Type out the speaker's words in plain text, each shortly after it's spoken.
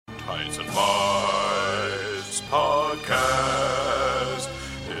Tights and Fights podcast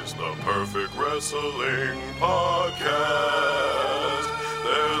is the perfect wrestling podcast.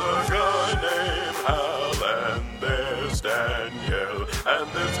 There's a guy named Hal and there's Danielle, and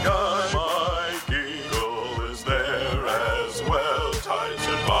this guy Mike Eagle is there as well. Tights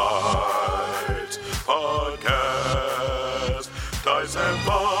and Fights podcast. Tights and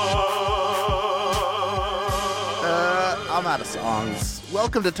Fights. I'm out of songs.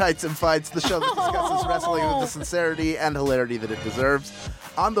 Welcome to Tights and Fights, the show that discusses wrestling with the sincerity and hilarity that it deserves.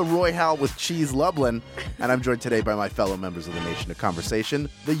 I'm the Roy Hal with Cheese Lublin, and I'm joined today by my fellow members of the Nation of Conversation,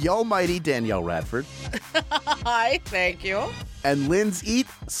 the y'almighty Danielle Radford. Hi, thank you. And Lynn's Eat,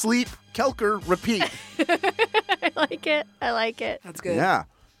 Sleep, Kelker, Repeat. I like it. That's good. Yeah.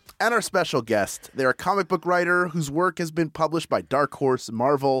 And our special guest, they're a comic book writer whose work has been published by Dark Horse,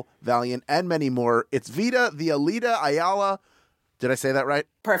 Marvel, Valiant, and many more. It's Vita the Alita Ayala. Did I say that right?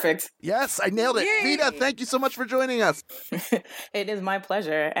 Perfect. Yes, I nailed it. Yay! Vita, thank you so much for joining us. It is my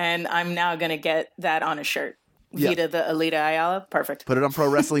pleasure. And I'm now going to get that on a shirt. Yeah. Vita the Alita Ayala. Perfect. Put it on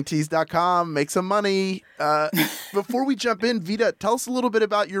ProWrestlingTees.com. Make some money. Before we jump in, Vita, tell us a little bit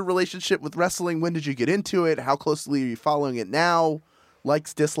about your relationship with wrestling. When did you get into it? How closely are you following it now?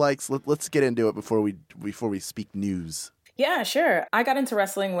 Likes, dislikes. Let's get into it before we speak news. Yeah, sure. I got into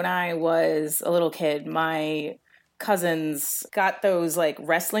wrestling when I was a little kid. My cousins got those like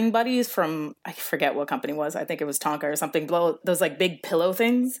wrestling buddies from, I forget what company it was. I think it was Tonka or something. Those like big pillow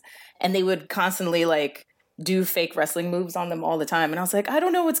things. And they would constantly like do fake wrestling moves on them all the time. And I was like, I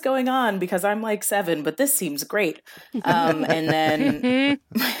don't know what's going on because I'm like 7, but this seems great. And then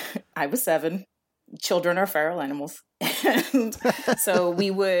I was 7. Children are feral animals. And so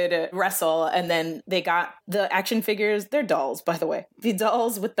we would wrestle, and then they got the action figures. They're dolls, by the way. The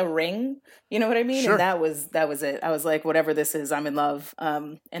dolls with the ring. You know what I mean? Sure. And that was it. I was like, whatever this is, I'm in love.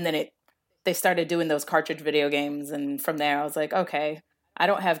 And then they started doing those cartridge video games, and from there I was like, okay, I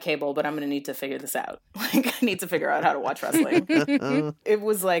don't have cable, but I'm going to need to figure this out. Like, I need to figure out how to watch wrestling. It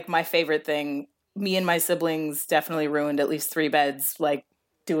was like my favorite thing. Me and my siblings definitely ruined at least 3 beds, like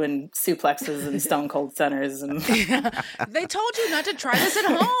doing suplexes and stone cold centers. And They told you not to try this at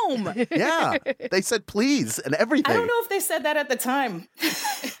home. Yeah. They said please and everything. I don't know if they said that at the time.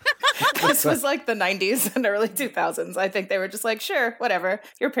 This was like the 90s and early 2000s. I think they were just like, sure, whatever.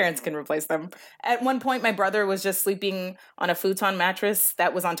 Your parents can replace them. At one point, my brother was just sleeping on a futon mattress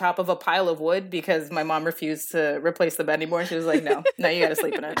that was on top of a pile of wood because my mom refused to replace the bed anymore. She was like, no, you got to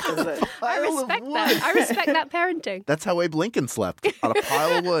sleep in it. I respect that. I respect that parenting. That's how Abe Lincoln slept, on a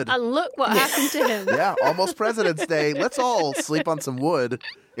pile of wood. And look what happened to him. Yeah, almost President's Day. Let's all sleep on some wood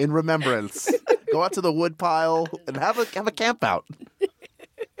in remembrance. Go out to the wood pile and have a camp out.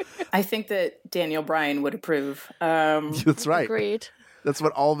 I think that Daniel Bryan would approve. That's right. Agreed. That's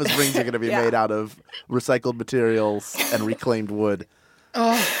what all of his rings are going to be Yeah. made out of: recycled materials and reclaimed wood.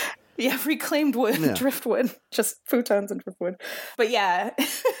 Yeah, reclaimed wood, Yeah. driftwood, just futons and driftwood. But yeah,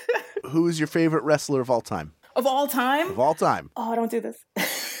 Who is your favorite wrestler of all time? of all time. Of all time. Oh, don't do this.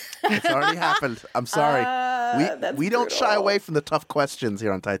 It's already happened. I'm sorry. That's we don't shy brutal. away from the tough questions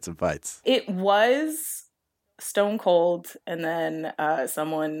here on Tights and Fights. It was Stone Cold, and then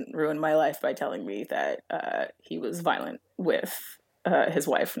someone ruined my life by telling me that he was violent with his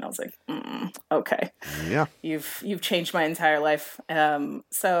wife, and I was like, okay, Yeah. you've changed my entire life.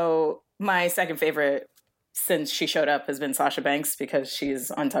 So my second favorite since she showed up has been Sasha Banks because she's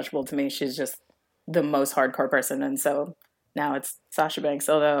untouchable to me. She's just the most hardcore person, and so now it's Sasha Banks.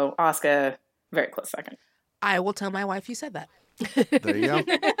 Although Asuka, very close second. I will tell my wife you said that. There you go.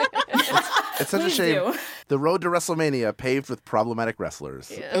 It's such a Please shame. do. The road to WrestleMania paved with problematic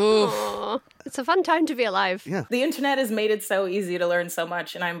wrestlers. Yeah. Oof. Aw. It's a fun time to be alive. Yeah. The internet has made it so easy to learn so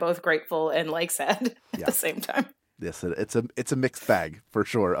much, and I'm both grateful and like sad at Yeah. the same time. Yes, it's a mixed bag for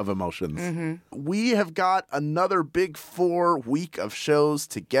sure of emotions. We have got another big 4 week of shows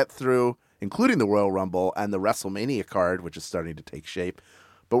to get through, including the Royal Rumble and the WrestleMania card, which is starting to take shape.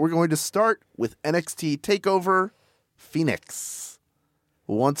 But we're going to start with NXT TakeOver Phoenix.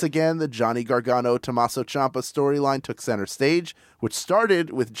 Once again, the Johnny Gargano-Tommaso Ciampa storyline took center stage, which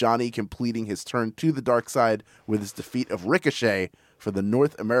started with Johnny completing his turn to the dark side with his defeat of Ricochet for the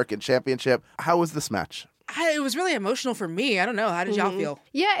North American Championship. How was this match? It was really emotional for me. I don't know. How did y'all feel?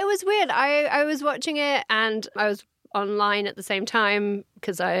 Yeah, it was weird. I was watching it and I was online at the same time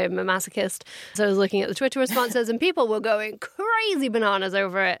because I'm a masochist. So I was looking at the Twitter responses and people were going crazy bananas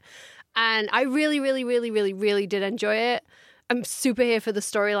over it. And I really, really, really, really, really did enjoy it. I'm super here for the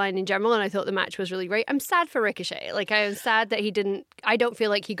storyline in general, and I thought the match was really great. I'm sad for Ricochet. Like, I'm sad that I don't feel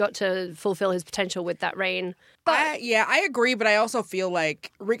like he got to fulfill his potential with that reign. I agree, but I also feel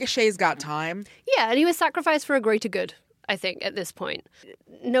like Ricochet's got time. Yeah, and he was sacrificed for a greater good, I think, at this point.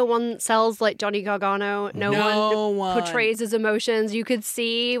 No one sells like Johnny Gargano. No one portrays his emotions. You could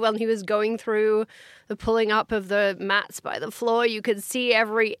see when he was going through the pulling up of the mats by the floor, you could see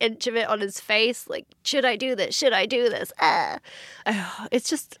every inch of it on his face. Like, should I do this? Should I do this? It's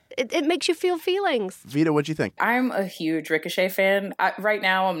just, it makes you feel feelings. Vita, what'd you think? I'm a huge Ricochet fan. Right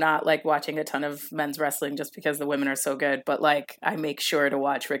now, I'm not like watching a ton of men's wrestling just because the women are so good, but like I make sure to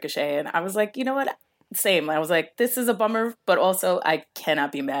watch Ricochet. And I was like, you know what? Same. I was like, this is a bummer, but also I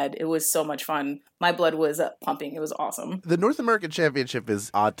cannot be mad. It was so much fun. My blood was pumping. It was awesome. The North American Championship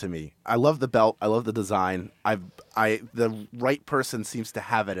is odd to me. I love the belt. I love the design. The right person seems to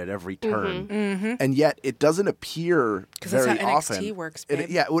have it at every turn, and yet it doesn't appear very that's how often. NXT works, babe.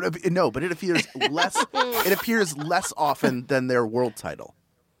 But it appears less. It appears less often than their world title.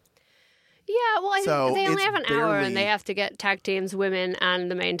 Yeah, well, I think they only it's have an hour barely- and they have to get tag teams, women, and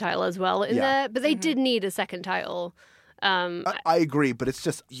the main title as well in there. But they did need a second title. I agree, but it's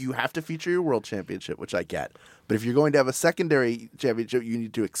just you have to feature your world championship, which I get. But if you're going to have a secondary championship, you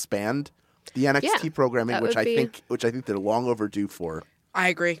need to expand the NXT programming, that which would I think they're long overdue for. I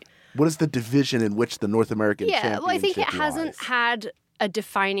agree. What is the division in which the North American Championship well, I think it hasn't lies? had a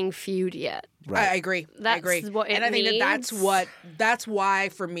defining feud yet. Right. I agree. That's I agree. what it and I think needs. that's why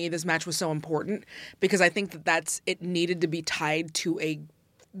for me this match was so important, because I think it needed to be tied to a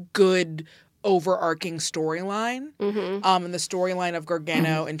good overarching storyline. And the storyline of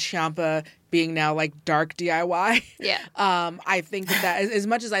Gargano and Ciampa being now like dark DIY. Yeah. I think that as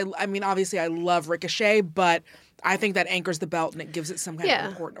much as I mean obviously I love Ricochet, but I think that anchors the belt and it gives it some kind of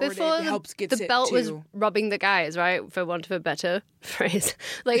important, or Before it helps get the belt was rubbing the guys, right? For want of a better phrase.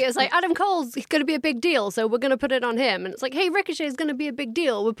 Like, it's like, Adam Cole's going to be a big deal, so we're going to put it on him. And it's like, hey, Ricochet's going to be a big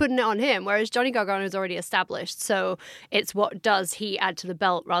deal, we're putting it on him. Whereas Johnny Gargano is already established. So it's what does he add to the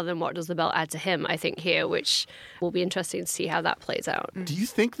belt rather than what does the belt add to him, I think, here, which will be interesting to see how that plays out. Do you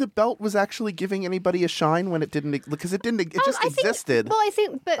think the belt was actually giving anybody a shine when it didn't? Because it didn't. It just existed. Well, I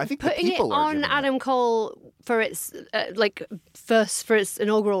think the putting people it on giving Adam Cole for its for its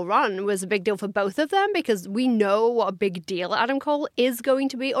inaugural run was a big deal for both of them, because we know what a big deal Adam Cole is going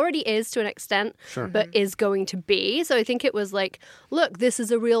to be, already is to an extent, but is going to be. So I think it was like, look, this is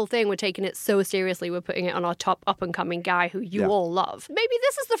a real thing. We're taking it so seriously. We're putting it on our top up and coming guy who you all love. Maybe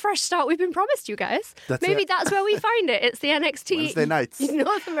this is the fresh start we've been promised, you guys. Maybe that's where we find it. It's the NXT Wednesday nights.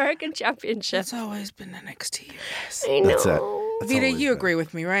 North American Championship. It's always been NXT, you guys. I know. That's it. That's Vita, always you been. agree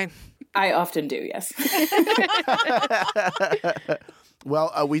with me, right? I often do, yes.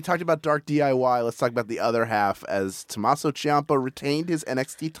 Well, we talked about Dark DIY. Let's talk about the other half, as Tommaso Ciampa retained his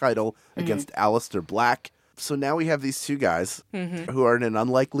NXT title against Aleister Black. So now we have these two guys who are in an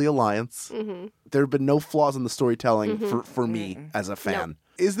unlikely alliance. There have been no flaws in the storytelling for me as a fan.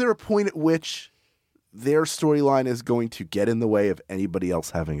 Is there a point at which their storyline is going to get in the way of anybody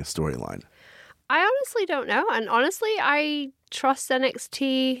else having a storyline? I honestly don't know. And honestly, I trust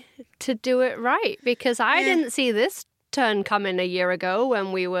NXT to do it right, because I didn't see this turn coming a year ago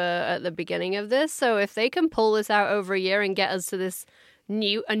when we were at the beginning of this. So if they can pull this out over a year and get us to this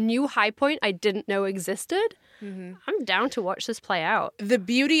new high point I didn't know existed, I'm down to watch this play out. The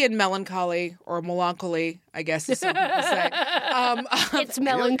beauty and melancholy, or melancholy, I guess as some people say. It's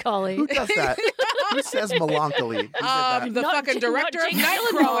melancholy. Who does that? Who says melancholy? Who did that? The Not fucking Jake- director not of Jake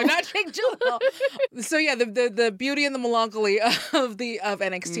Nightcrawler, Gyllenhaal. not Jake Gyllenhaal. So yeah, the beauty and the melancholy of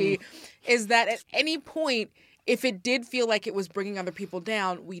NXT is that at any point, if it did feel like it was bringing other people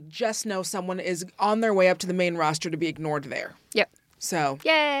down, we just know someone is on their way up to the main roster to be ignored there. Yep. So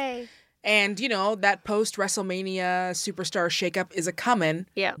Yay. and that post WrestleMania superstar shakeup is a coming.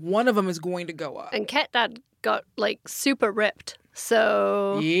 Yeah. One of them is going to go up. And Ket Dad got like super ripped.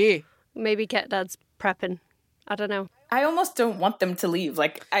 So Yeah. maybe Ket Dad's prepping. I don't know. I almost don't want them to leave.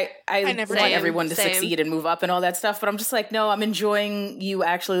 Like, I never want did. everyone to Same. succeed and move up and all that stuff, but I'm just like, no, I'm enjoying you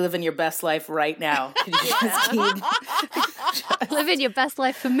actually living your best life right now. Could you just keep- Living your best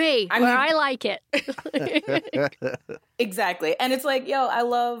life for me, I where mean- I like it. Exactly. And it's like, yo, I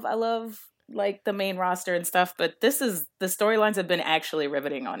love like the main roster and stuff, but the storylines have been actually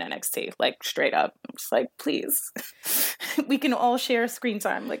riveting on NXT, like straight up. I'm just like, please, we can all share screen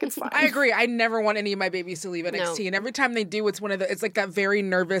time. Like, it's fine. I agree. I never want any of my babies to leave NXT, No. and every time they do, it's like that very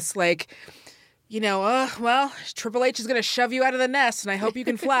nervous, like, well, Triple H is gonna shove you out of the nest, and I hope you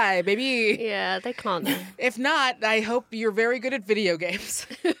can fly, baby. Yeah, they can't. If not, I hope you're very good at video games.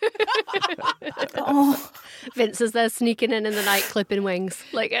 Oh, Vince is there sneaking in the night, clipping wings.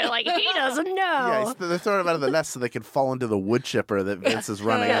 Like he doesn't know. Yeah, they're throwing him out of the nest so they can fall into the wood chipper that Vince is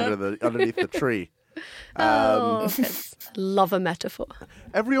running underneath the tree. Love a metaphor.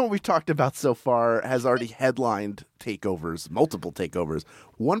 Everyone we've talked about so far has already headlined takeovers, multiple takeovers.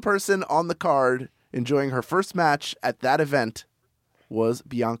 One person on the card enjoying her first match at that event was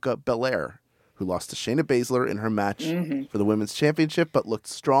Bianca Belair, who lost to Shayna Baszler in her match for the Women's Championship, but looked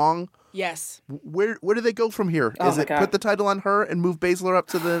strong. Yes. Where do they go from here? Is it put the title on her and move Baszler up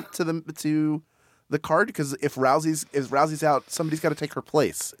to the card? Because if Rousey's out, somebody's got to take her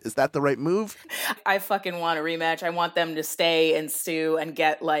place. Is that the right move? I fucking want a rematch. I want them to stay and stew and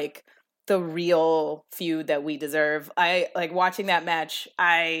get like the real feud that we deserve. I like watching that match.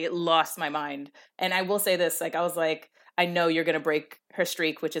 I lost my mind. And I will say this, like I was like, I know you're gonna break her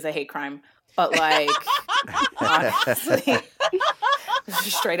streak, which is a hate crime, but like honestly,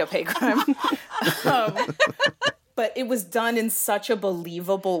 straight up hate crime. But it was done in such a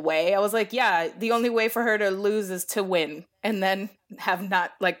believable way. I was like, yeah, the only way for her to lose is to win and then have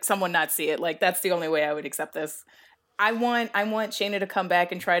not like someone not see it. Like that's the only way I would accept this. I want Shayna to come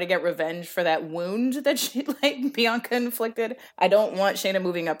back and try to get revenge for that wound that she like Bianca inflicted. I don't want Shayna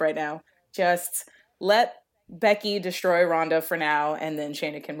moving up right now. Just let Becky destroy Ronda for now, and then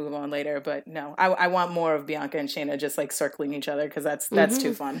Shayna can move on later. But no, I want more of Bianca and Shayna just like circling each other because that's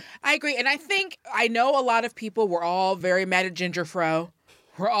too fun. I agree. And I know a lot of people were all very mad at Ginger Fro.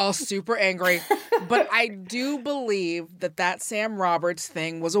 We're all super angry. But I do believe that Sam Roberts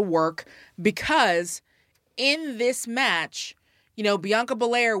thing was a work because in this match, you know, Bianca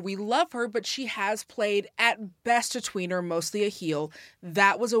Belair, we love her, but she has played at best a tweener, mostly a heel.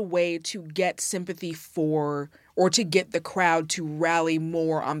 That was a way to get sympathy for, or to get the crowd to rally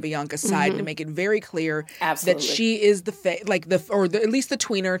more on Bianca's side, to make it very clear that she is at least the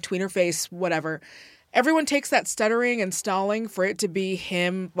tweener face, whatever. Everyone takes that stuttering and stalling for it to be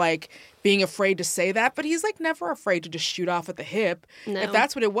him, like, being afraid to say that, but he's, like, never afraid to just shoot off at the hip. No. If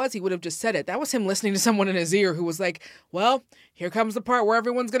that's what it was, he would have just said it. That was him listening to someone in his ear who was like, well, here comes the part where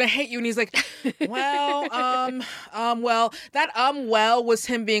everyone's gonna hate you, and he's like, well, that was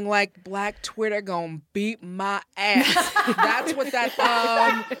him being like, Black Twitter gonna beat my ass. That's what that,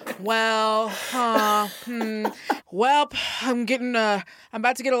 well, I'm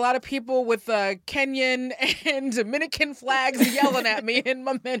about to get a lot of people with Kenyan and Dominican flags yelling at me in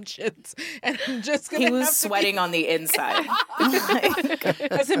my mentions, and I'm just gonna. He was sweating on the inside.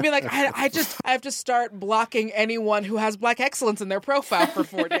 That's him being like, I have to start blocking anyone who has Black excellence in their profile for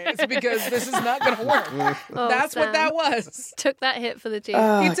 4 days because this is not gonna work. That's Sam what that was. Took that hit for the team.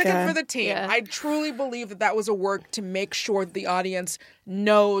 He took it for the team. Yeah. I truly believe that was a work to make sure that the audience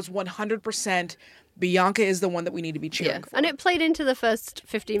knows 100%. Bianca is the one that we need to be cheering for. And it played into the first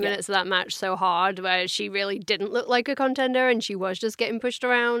 15 minutes of that match so hard where she really didn't look like a contender and she was just getting pushed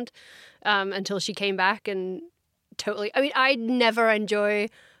around until she came back and totally... I mean, I never enjoy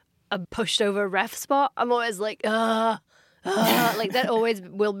a pushed over ref spot. I'm always like, like that always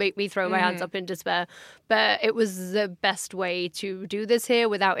will make me throw my hands up in despair. But it was the best way to do this here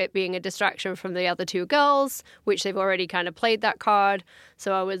without it being a distraction from the other two girls, which they've already kind of played that card.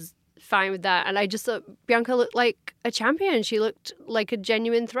 So I was fine with that. And I just thought Bianca looked like a champion. She looked like a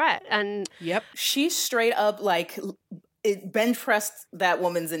genuine threat. And she straight up like bench pressed that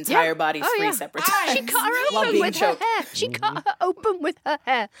woman's entire body three separate times. She cut her open with her hair. She cut her open with her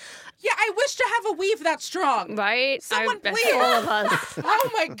hair. Yeah, I wish to have a weave that strong. Right? Someone please. All of us. Oh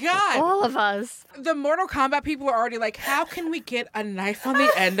my God. All of us. The Mortal Kombat people are already like, how can we get a knife on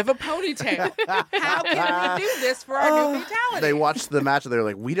the end of a ponytail? How can we do this for our new fatality? They watched the match and they were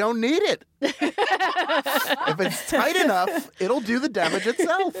like, we don't need it. If it's tight enough, it'll do the damage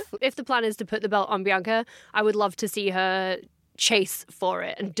itself. If the plan is to put the belt on Bianca, I would love to see her chase for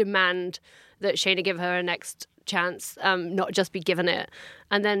it and demand that Shayna give her a next chance, not just be given it.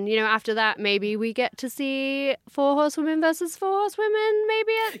 And then, you know, after that, maybe we get to see 4 Horsewomen versus 4 Horsewomen,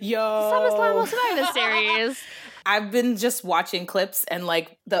 maybe at SummerSlam or Survivor Series. I've been just watching clips and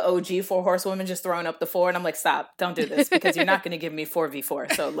like the OG 4 Horsewomen just throwing up the 4, and I'm like, stop, don't do this because you're not going to give me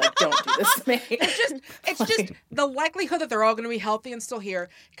 4v4. So like, don't do this to me. It's just the likelihood that they're all going to be healthy and still here.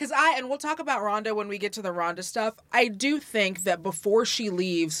 Because and we'll talk about Ronda when we get to the Ronda stuff. I do think that before she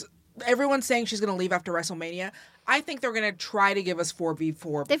leaves, everyone's saying she's going to leave after WrestleMania. I think they're going to try to give us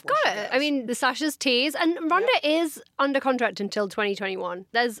 4v4. They've got it. I mean, the Sasha's tease, and Ronda is under contract until 2021.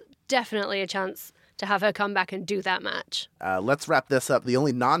 There's definitely a chance to have her come back and do that match. Let's wrap this up. The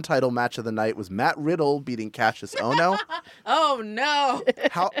only non-title match of the night was Matt Riddle beating Cassius Ohno. Oh no!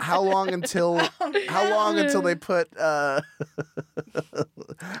 How long until they put how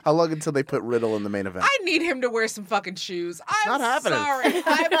long until they put Riddle in the main event? I need him to wear some fucking shoes. I'm not happening. sorry.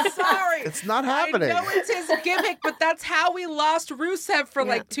 I'm sorry. It's not happening. I know it's his gimmick, but that's how we lost Rusev for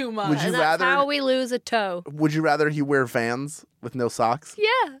like 2 months. Would you And that's rather? how we lose a toe. Would you rather he wear Vans with no socks?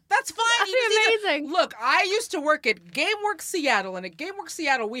 Yeah. That's fine. That'd He just be needs to- amazing. Look, I used to work at GameWorks Seattle, and at GameWorks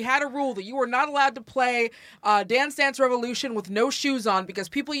Seattle, we had a rule that you were not allowed to play Dance Dance Revolution with no shoes on because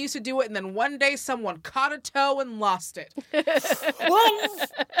people used to do it, and then one day someone caught a toe and lost it.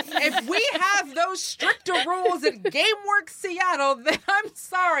 If we have those stricter rules at GameWorks Seattle, then I'm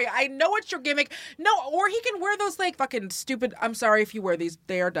sorry. I know it's your gimmick. No, or he can wear those like fucking stupid. I'm sorry if you wear these;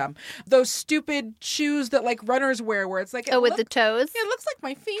 they are dumb. Those stupid shoes that like runners wear, where it's like With the toes? it looks like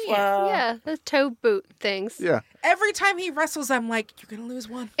my feet. Yeah, the toe boot things. Yeah. Every time he wrestles, I'm like, you're gonna lose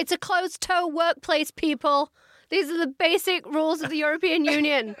one. It's a closed toe workplace, people. These are the basic rules of the European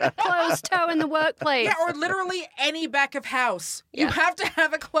Union. Closed toe in the workplace. Yeah, or literally any back of house. You Yeah. have to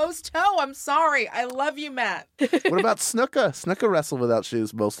have a closed toe. I'm sorry. I love you, Matt. What about Snuka? Snuka wrestled without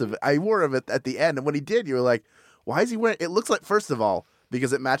shoes most of it. I wore him at the end, and when he did, you were like, why is he wearing? It looks like, first of all,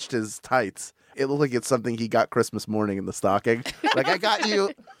 because it matched his tights. It looked like it's something he got Christmas morning in the stocking. Like, I got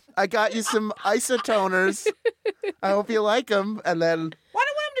you some isotoners. I hope you like them. And then Why do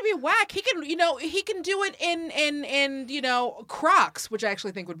I want him to be whack? He can do it in Crocs, which I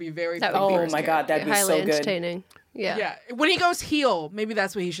actually think would be very That would funny. be Oh my God, that'd be highly so good. entertaining. Yeah. Yeah. When he goes heel, maybe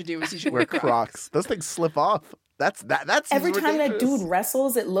that's what he should do. Is he should wear Crocs. Those things slip off. That's Every time that ridiculous. dude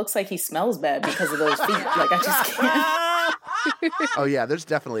wrestles, it looks like he smells bad because of those feet. Like, I just can't. Oh yeah, there's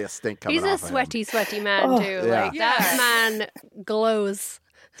definitely a stink coming He's a off of him. sweaty man, too. Yeah. Like, that man glows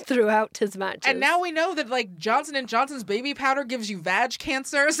throughout his matches. And now we know that like Johnson & Johnson's baby powder gives you vag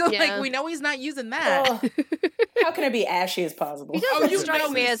cancer, so Yeah. like we know he's not using that. Oh, how can it be ashy as possible? He doesn't you strike know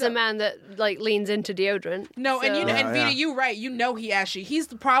me he's as a man that like leans into deodorant. No, and you know, So- and Yeah, Vita, yeah. you right. You know he ashy. He's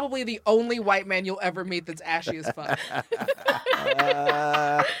probably the only white man you'll ever meet that's ashy as fuck.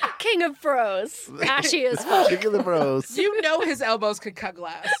 King of bros. Ashy as fuck. King of the bros. You know his elbows could cut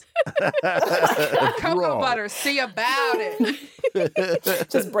glass. Cocoa Bro. butter, see about it.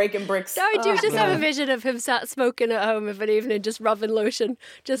 Just breaking bricks. I do just have a vision of him sat smoking at home of an evening, just rubbing lotion,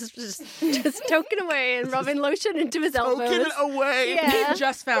 just toking away and rubbing lotion into his elbows. Token it away. Yeah. He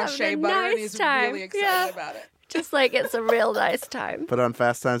just found Having shea a butter and nice he's time. really excited Yeah. about it. Just like it's a real nice time. Put on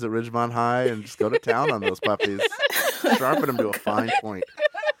Fast Times at Ridgemont High and just go to town on those puppies. Sharpen them to a fine point.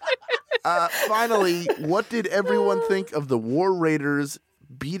 Finally, what did everyone think of the War Raiders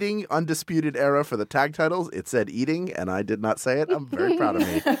beating Undisputed Era for the tag titles? It said eating, and I did not say it. I'm very proud of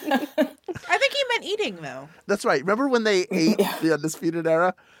me. I think he meant eating though. That's right. Remember when they ate the Undisputed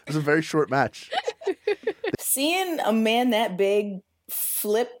Era? It was a very short match. Seeing a man that big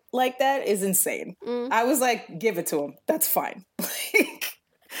flip like that is insane. I was like, give it to him. That's fine. Like,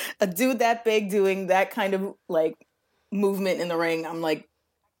 a dude that big doing that kind of like movement in the ring, I'm like,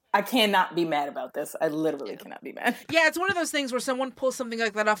 I cannot be mad about this. I literally cannot be mad. Yeah, it's one of those things where someone pulls something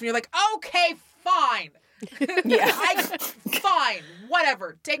like that off and you're like, okay, fine. Yeah. Fine,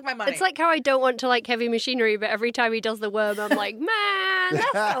 whatever. Take my money. It's like how I don't want to like Heavy Machinery, but every time he does the worm, I'm like, man,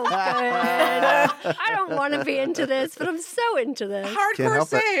 that's so good. I don't want to be into this, but I'm so into this. Can't hardcore help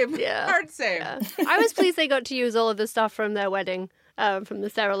it. same. Yeah. Hard same. I was pleased they got to use all of the stuff from their wedding, from the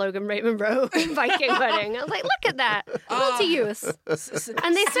Sarah Logan Ray Monroe Viking wedding. I was like, look at that. Multi-use.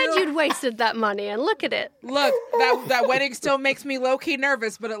 And they said you'd wasted that money, and look at it. Look, that wedding still makes me low-key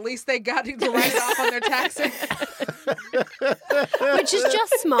nervous, but at least they got to write off on their taxes. Which is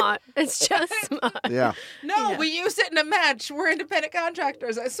just smart. It's just smart. Yeah. No, we used it in a match. We're independent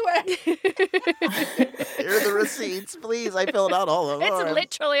contractors, I swear. Here are the receipts, please. I filled out all of them. It's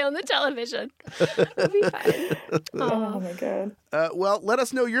literally on the television. It'll be fine. Oh my God. Well, let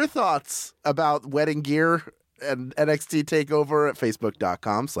us know your thoughts about wedding gear and NXT TakeOver at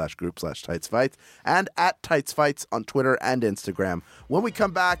facebook.com/group/TightsFights and at TightsFights on Twitter and Instagram. When we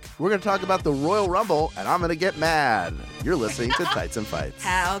come back, we're going to talk about the Royal Rumble, and I'm going to get mad. You're listening to Tights and Fights.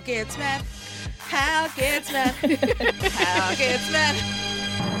 Hal gets mad. Hal gets mad. Hal gets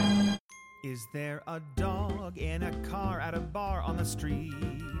mad. Is there a dog in a car at a bar on the street?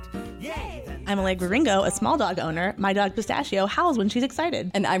 Yay! Then I'm Allegra Ringo, a small dog owner. My dog Pistachio howls when she's excited.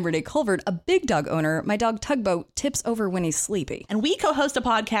 And I'm Renee Colvert, a big dog owner. My dog Tugboat tips over when he's sleepy. And we co-host a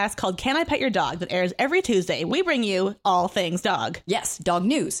podcast called Can I Pet Your Dog that airs every Tuesday. We bring you all things dog. Yes, dog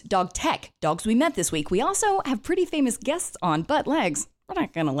news, dog tech, dogs we met this week. We also have pretty famous guests on, but Legs, We're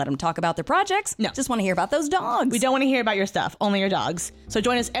not going to let them talk about their projects. No. Just want to hear about those dogs. We don't want to hear about your stuff, only your dogs. So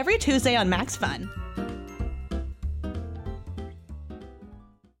join us every Tuesday on Max Fun.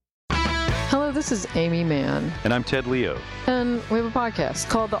 Hello, this is Amy Mann, And I'm Ted Leo. and we have a podcast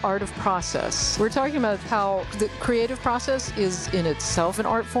called The Art of Process. We're talking about how the creative process is in itself an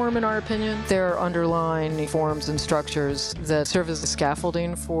art form, in our opinion. There are underlying forms and structures that serve as the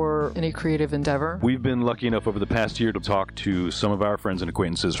scaffolding for any creative endeavor. We've been lucky enough over the past year to talk to some of our friends and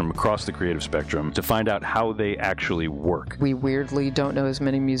acquaintances from across the creative spectrum to find out how they actually work. We weirdly don't know as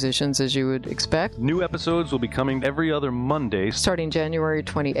many musicians as you would expect. New episodes will be coming every other Monday, Starting January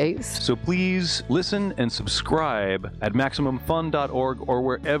 28th. so please listen and subscribe at MaximumFun.org or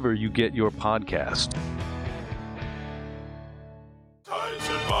wherever you get your podcast. Tights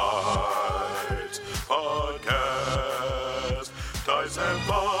and Bites Podcast. Tights and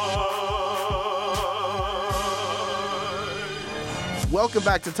Bites. Welcome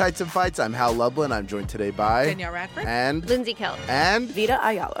back to Tights and Fights. I'm Hal Lublin. I'm joined today by Danielle Radford. and Lindsay Kelly. Vita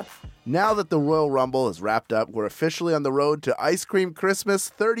Ayala. now that the Royal Rumble is wrapped up, we're officially on the road to Ice Cream Christmas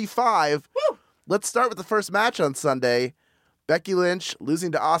 35. Woo! Let's start with the first match on Sunday. Becky Lynch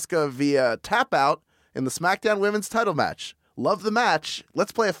losing to Asuka via tap out in the SmackDown Women's title match. Love the match.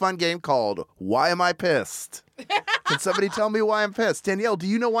 Let's play a fun game called Why Am I Pissed? Can somebody tell me why I'm pissed? Danielle, do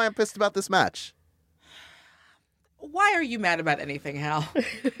you know why I'm pissed about this match? Why are you mad about anything, Hal?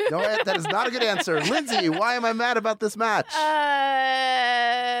 No, that is not a good answer. Lindsay, why am I mad about this match?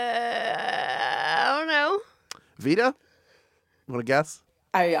 I don't know. Vita? Want to guess?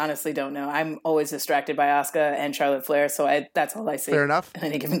 I honestly don't know. I'm always distracted by Asuka and Charlotte Flair, so that's all I see. Fair enough. At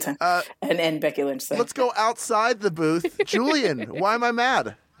any given time. And Becky Lynch. So. Let's go outside the booth. Julian, why am I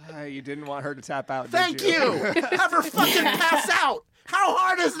mad? You didn't want her to tap out, Thank did you. Have her fucking pass out. How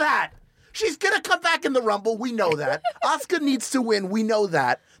hard is that? She's going to come back in the Rumble. We know that. Asuka needs to win. We know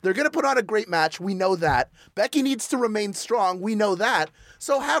that. They're going to put on a great match. We know that. Becky needs to remain strong. We know that.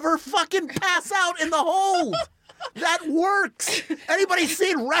 So have her fucking pass out in the hold. That works. Anybody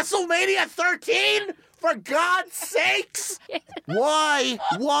seen WrestleMania 13? For God's sakes. Why?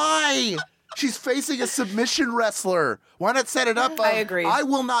 Why? She's facing a submission wrestler. Why not set it up? I agree. I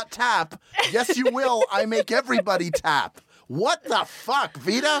will not tap. Yes, you will. I make everybody tap. What the fuck,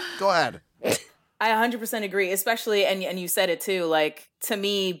 Vita? Go ahead. I 100% agree, especially, and you said it too, like, to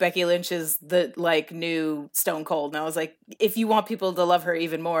me, Becky Lynch is the, like, new Stone Cold. And I was like, if you want people to love her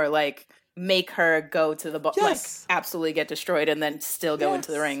even more, like, make her go to the, Yes. like, absolutely get destroyed and then still go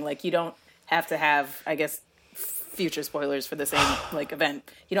into the ring. Like, you don't have to have, I guess, future spoilers for the same, like,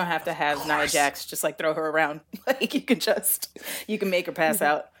 event. You don't have to have Nia Jax just, like, throw her around. Like, you can make her pass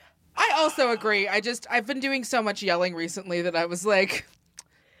out. I also agree. I've been doing so much yelling recently that I was like,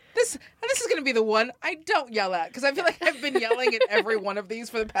 this is going to be the one I don't yell at, because I feel like I've been yelling at every one of these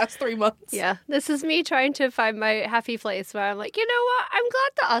for the past 3 months. Yeah, this is me trying to find my happy place where I'm like, you know what? I'm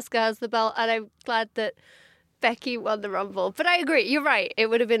glad that Asuka has the belt, and I'm glad that Becky won the Rumble. But I agree. You're right. That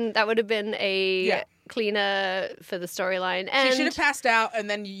would have been a cleaner for the storyline. And She should have passed out, and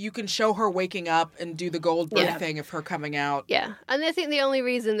then you can show her waking up and do the Goldberg thing of her coming out. Yeah, and I think the only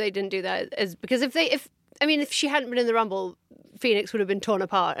reason they didn't do that is because if she hadn't been in the Rumble, Phoenix would have been torn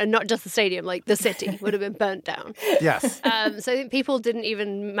apart, and not just the stadium, like the city would have been burnt down. Yes. So I think people didn't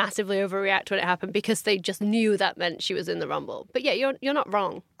even massively overreact when it happened because they just knew that meant she was in the Rumble. But yeah, you're not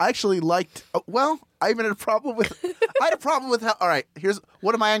wrong. I actually liked, I even had a problem with, how, all right,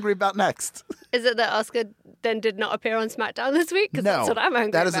 what am I angry about next? Is it that Asuka then did not appear on SmackDown this week? Because that's what I'm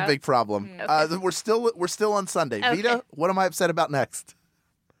angry that is about. a big problem. Okay. We're still on Sunday. Okay. Vita, what am I upset about next?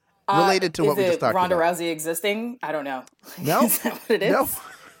 Related to what we just talked Ronda about. Rousey existing? I don't know. No. Is that what it is? No.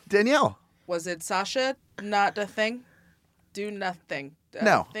 Danielle. Was it Sasha? Not a thing? Do nothing.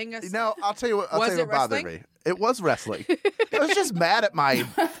 No. Thing No, I'll tell you what it bothered wrestling? me. It was wrestling. I was just mad at my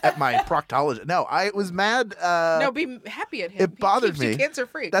proctologist. No, I was mad. No, be happy at him. It bothered He keeps me. you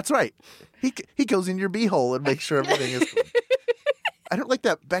cancer-free. That's right. He goes in your beehole and makes sure everything is clean. I don't like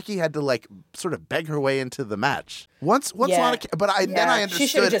that Becky had to like sort of beg her way into the match. Once Lana, but then I understood She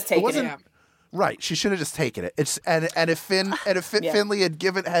should have just taken it wasn't it. right. She should have just taken it. It's and if Finley had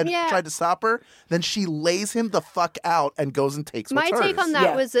tried to stop her, then she lays him the fuck out and goes and takes what's My take hers. on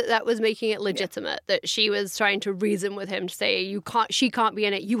that was that was making it legitimate, that she was trying to reason with him to say, she can't be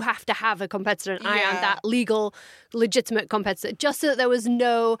in it. You have to have a competitor, and I am that legal, legitimate competitor. Just so that there was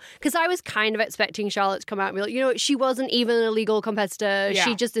because I was kind of expecting Charlotte to come out and be like, she wasn't even a legal competitor. Yeah.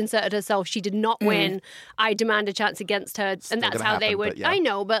 She just inserted herself. She did not win. I demand a chance against her, and that's how they would. I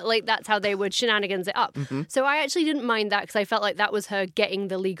know, but like that's how they would shenanigans it up. So I actually didn't mind that because I felt like that was her getting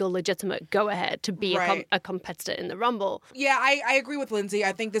the legal, legitimate go-ahead to be a competitor in the Rumble. Yeah, I agree with Lindsay.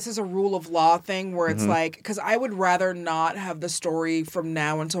 I think this is a rule of law thing where it's like, because I would rather not have the story from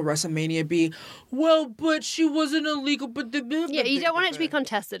now until WrestleMania be, well, but she wasn't illegal. Yeah, you don't want it to be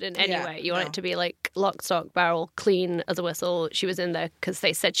contested in any way. You want it to be like lock, stock, barrel, clean as a whistle. She was in there because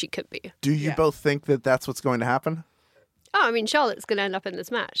they said she could be. Do you both think that that's what's going to happen? Oh, I mean, Charlotte's going to end up in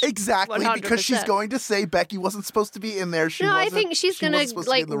this match. Exactly, 100%. because she's going to say Becky wasn't supposed to be in there. I think she's going to like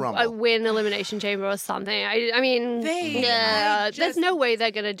be in the Rumble. win Elimination Chamber or something. I mean, there's no way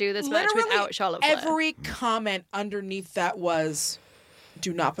they're going to do this match without Charlotte Flair. Every comment underneath that was,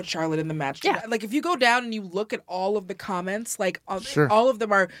 do not put Charlotte in the match. Like, if you go down and you look at all of the comments, like, all of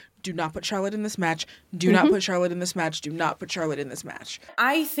them are, do not put Charlotte in this match. Do not put Charlotte in this match. Do not put Charlotte in this match.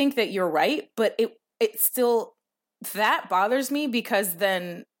 I think that you're right, but it still... That bothers me because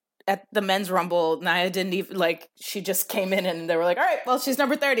then at the men's Rumble, Nia didn't even, like, she just came in and they were like, all right, well, she's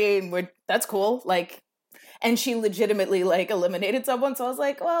number 30 and that's cool. Like, and she legitimately, like, eliminated someone. So I was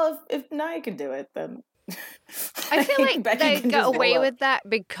like, well, if Nia can do it, then... I feel like Becky they can got just away go up. with that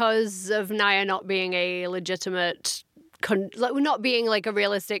because of Nia not being a legitimate... not being like a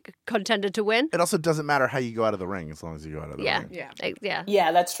realistic contender to win. It also doesn't matter how you go out of the ring as long as you go out of the ring.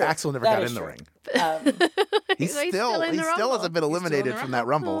 Yeah, that's true. Axel never That got is in the true. ring. He He's still in the Rumble. hasn't been eliminated from that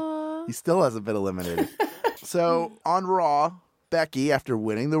Rumble. He still hasn't been eliminated. So on Raw, Becky, after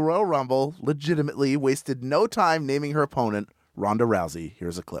winning the Royal Rumble, legitimately wasted no time naming her opponent, Ronda Rousey.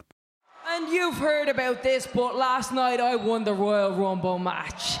 Here's a clip. And you've heard about this, but last night I won the Royal Rumble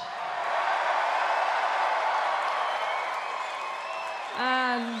match.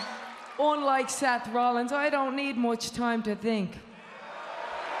 And unlike Seth Rollins, I don't need much time to think.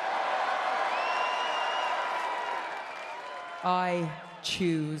 I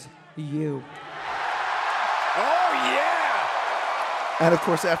choose you. Oh, yeah! And of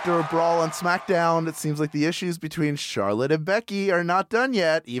course, after a brawl on SmackDown, it seems like the issues between Charlotte and Becky are not done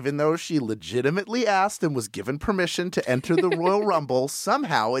yet, even though she legitimately asked and was given permission to enter the Royal Rumble.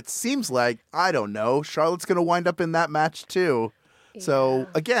 Somehow, it seems like, I don't know, Charlotte's going to wind up in that match too. So,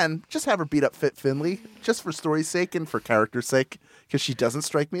 again, just have her beat up Fit Finlay, just for story's sake and for character's sake, because she doesn't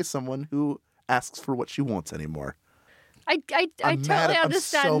strike me as someone who asks for what she wants anymore. I totally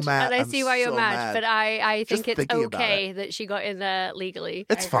understand, and I see why you're mad, but I think Just it's thinking about okay that she got in there legally.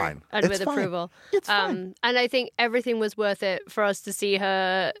 It's fine. And It's with fine. approval. It's fine. And I think everything was worth it for us to see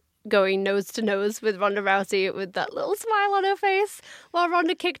her going nose to nose with Ronda Rousey with that little smile on her face while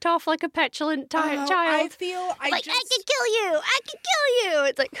Ronda kicked off like a petulant child. I feel I can kill you! I can kill you!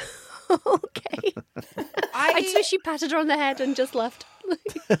 It's like, okay. I swear she patted her on the head and just left.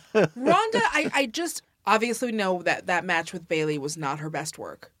 Ronda, I just obviously know that match with Bayley was not her best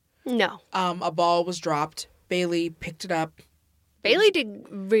work. No. A ball was dropped. Bayley picked it up. Bayley did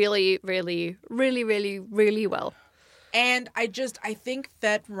really, really, really, really, really well. And I think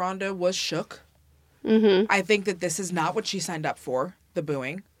that Ronda was shook. Mm-hmm. I think that this is not what she signed up for, the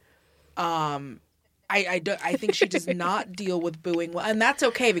booing. I think she does not deal with booing well. And that's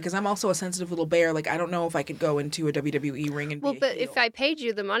okay because I'm also a sensitive little bear. Like, I don't know if I could go into a WWE ring and be but if I paid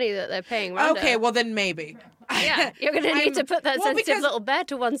you the money that they're paying Ronda... Okay, well then maybe. Yeah, you're going to need to put that sensitive little bear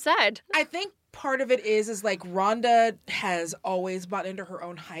to one side. I think part of it is like Ronda has always bought into her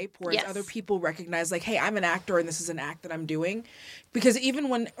own hype, whereas other people recognize like, hey, I'm an actor and this is an act that I'm doing. Because even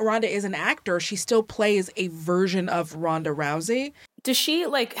when Ronda is an actor, she still plays a version of Ronda Rousey. Does she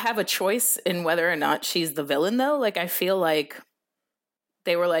like have a choice in whether or not she's the villain though? Like, I feel like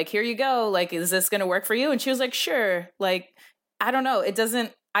they were like, here you go. Like, is this going to work for you? And she was like, sure. Like, I don't know. It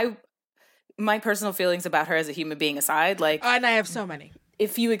doesn't, my personal feelings about her as a human being aside, like. And I have so many.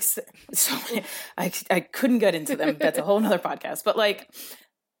 If you, I couldn't get into them. That's a whole nother podcast. But like,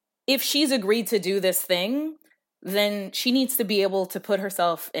 if she's agreed to do this thing, then she needs to be able to put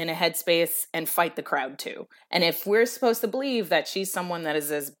herself in a headspace and fight the crowd too. And if we're supposed to believe that she's someone that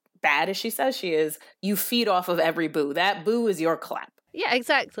is as bad as she says she is, you feed off of every boo. That boo is your clap. Yeah,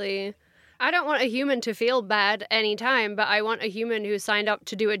 exactly. I don't want a human to feel bad anytime, but I want a human who signed up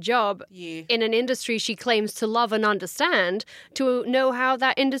to do a job in an industry she claims to love and understand to know how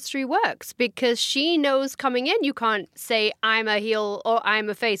that industry works. Because she knows coming in, you can't say, I'm a heel or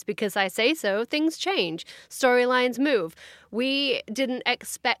I'm a face because I say so. Things change. Storylines move. We didn't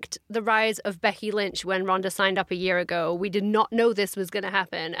expect the rise of Becky Lynch when Ronda signed up a year ago. We did not know this was going to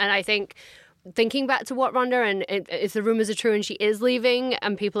happen. And I think thinking back to what Ronda, and if the rumors are true and she is leaving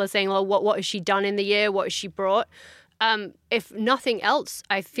and people are saying, well, what has she done in the year? What has she brought? If nothing else,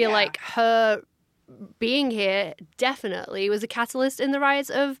 I feel like her being here definitely was a catalyst in the rise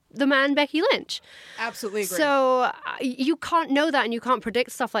of the man Becky Lynch. Absolutely agree. So you can't know that, and you can't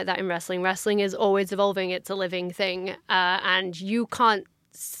predict stuff like that in wrestling. Wrestling is always evolving. It's a living thing. And you can't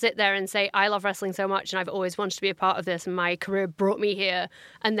sit there and say, I love wrestling so much and I've always wanted to be a part of this and my career brought me here,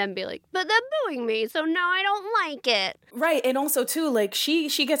 and then be like, but they're booing me, so now I don't like it. Right. And also too, like she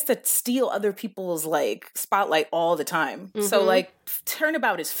gets to steal other people's like spotlight all the time. So like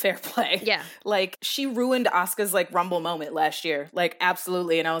turnabout is fair play. Yeah. Like she ruined Asuka's like Rumble moment last year. Like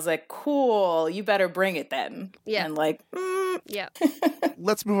absolutely. And I was like, cool, you better bring it then. Yeah. And like, yeah.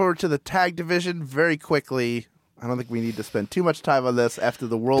 Let's move over to the tag division very quickly. I don't think we need to spend too much time on this. After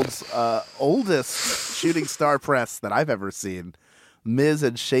the world's oldest shooting star press that I've ever seen, Miz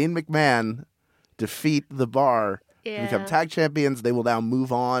and Shane McMahon defeat The Bar to become tag champions. They will now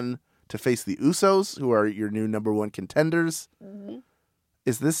move on to face the Usos, who are your new number one contenders.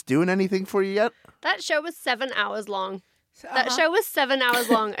 Is this doing anything for you yet? That show was 7 hours long. That show was 7 hours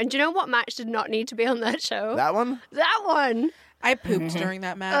long. And do you know what match did not need to be on that show? That one? That one. I pooped during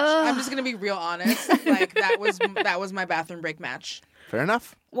that match. I'm just gonna be real honest. Like that was my bathroom break match. Fair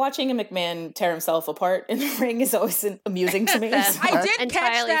enough. watching a McMahon tear himself apart in the ring is always amusing to me. I did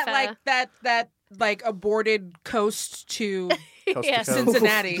catch that like aborted coast to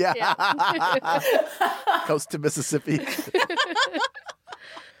Cincinnati. Coast to Mississippi.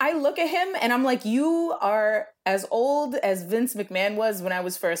 I look at him and I'm like, you are as old as Vince McMahon was when I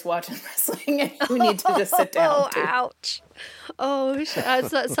was first watching wrestling, and you need to just sit down. Oh, ouch. Oh,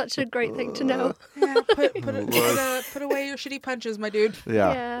 that's such a great thing to know. Yeah, put away your shitty punches, my dude.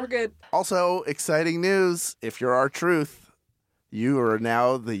 Yeah. We're good. Also, exciting news. If you're R-Truth, you are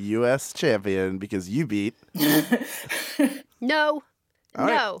now the U.S. champion because you beat... No. All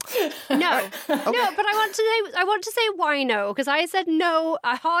right. No, no, but I want to say why no, because I said no,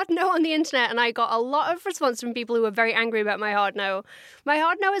 a hard no on the internet, and I got a lot of response from people who were very angry about my hard no. My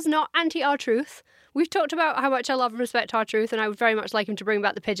hard no is not anti-R-Truth. We've talked about how much I love and respect R-Truth, and I would very much like him to bring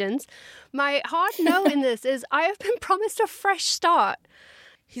back the pigeons. My hard no in this is I have been promised a fresh start.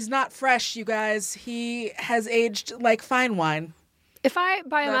 He's not fresh, you guys. He has aged like fine wine. If I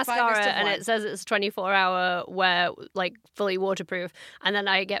buy a mascara and it says it's 24-hour wear, like fully waterproof, and then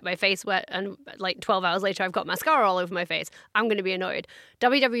I get my face wet and like 12 hours later I've got mascara all over my face, I'm going to be annoyed.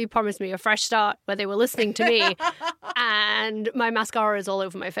 WWE promised me a fresh start where they were listening to me and my mascara is all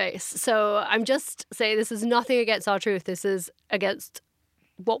over my face. So I'm just saying this is nothing against R-Truth. This is against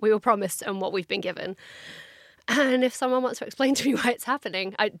what we were promised and what we've been given. And if someone wants to explain to me why it's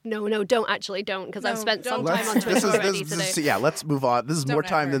happening, don't, because I've spent some time on Twitter already today. Yeah, let's move on. This is more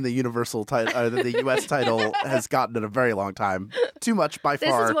time than the Universal title, than the U.S. title has gotten in a very long time. Too much by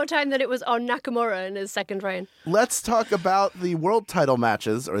far. This is more time than it was on Nakamura in his second reign. Let's talk about the world title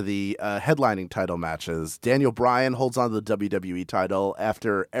matches, or the headlining title matches. Daniel Bryan holds on to the WWE title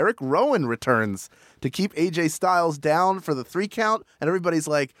after Eric Rowan returns to keep AJ Styles down for the 3 count, and everybody's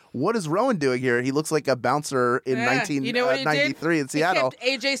like, what is Rowan doing here? He looks like a bouncer in 1993 in Seattle.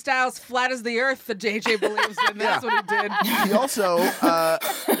 He kept AJ Styles flat as the earth that JJ believes in. That's what he did.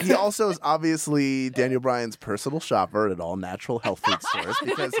 He also is obviously Daniel Bryan's personal shopper at all natural health food stores,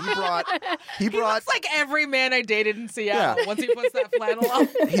 because he looks like every man I dated in Seattle once he puts that flannel on.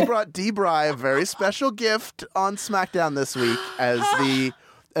 He brought D-Bry a very special gift on SmackDown this week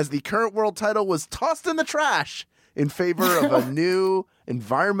as the current world title was tossed in the trash in favor of a new,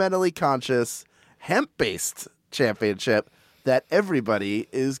 environmentally conscious, hemp-based championship that everybody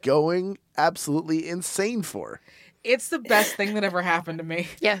is going absolutely insane for. It's the best thing that ever happened to me.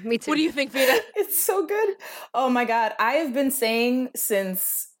 Yeah, me too. What do you think, Vita? It's so good. Oh my God. I have been saying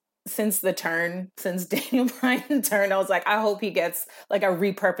since Daniel Bryan turned, I was like, I hope he gets like a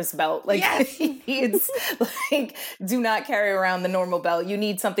repurposed belt. Like, yes! It's like, do not carry around the normal belt. You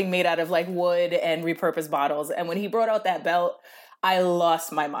need something made out of like wood and repurposed bottles. And when he brought out that belt, I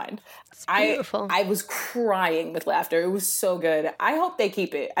lost my mind. It's beautiful. I was crying with laughter. It was so good. I hope they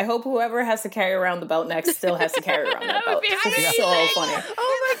keep it. I hope whoever has to carry around the belt next still has to carry around that belt. It's so funny.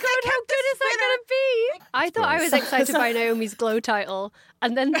 Oh my God, how good is that going to be? I thought I was excited by Naomi's Glow title,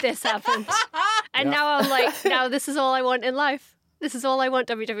 and then this happened. And now I'm like, now this is all I want in life. This is all I want,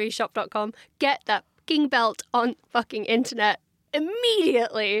 WWEshop.com. Get that fucking belt on fucking internet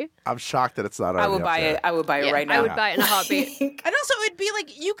immediately. I'm shocked that it's not already I would buy it. I would buy it right now. I would buy it in a heartbeat. And also, it'd be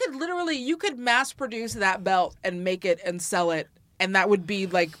like you could mass produce that belt and make it and sell it, and that would be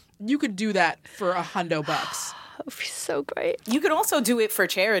like you could do that for $100. That would be so great. You could also do it for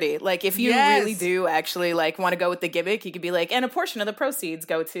charity. Like if you really do actually like want to go with the gimmick, you could be like, and a portion of the proceeds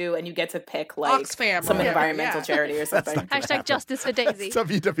go to, and you get to pick like Oxfam some environmental charity or something. Hashtag justice for Daisy.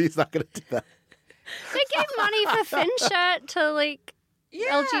 WWE's not going to do that. They gave money for Finn's shirt to like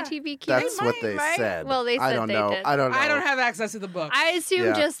LGBTQ. That's what they right? said. Well, they said I don't they know. did. I don't know. I don't have access to the book. I assume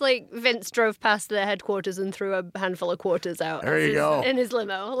Yeah. just like Vince drove past their headquarters and threw a handful of quarters out There you go. in his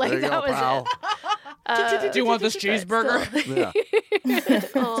limo. Like There you that go, was pal. it. Do you want this cheeseburger? Yeah.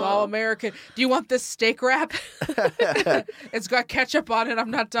 It's all American. Do you want this steak wrap? It's got ketchup on it.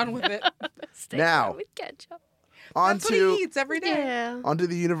 I'm not done with it. Steak Now, with ketchup. That's what he onto eats every day. Yeah. onto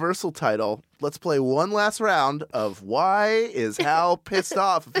the Universal title. Let's play one last round of Why is Hal Pissed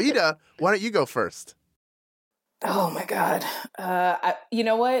Off? Vita, why don't you go first? Oh my God. You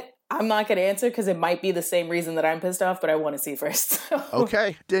know what? I'm not going to answer because it might be the same reason that I'm pissed off, but I want to see first.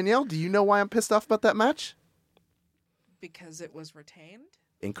 Okay. Danielle, do you know why I'm pissed off about that match? Because it was retained?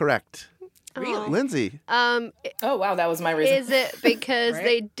 Incorrect. Really? Lindsay. Oh, wow. That was my reason. Is it because Right?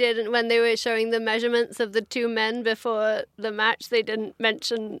 they didn't, when they were showing the measurements of the two men before the match, they didn't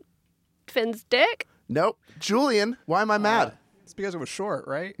mention Finn's dick? Nope. Julian, why am I mad? It's because it was short,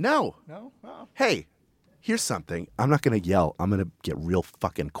 right? No. No? Oh. Hey, here's something. I'm not going to yell. I'm going to get real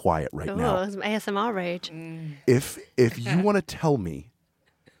fucking quiet right Oh, now. it's ASMR rage. If you want to tell me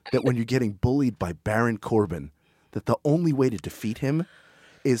that when you're getting bullied by Baron Corbin, that the only way to defeat him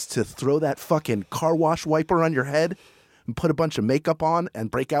is to throw that fucking car wash wiper on your head and put a bunch of makeup on and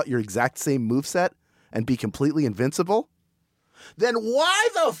break out your exact same moveset and be completely invincible, then why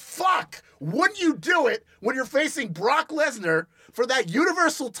the fuck wouldn't you do it when you're facing Brock Lesnar for that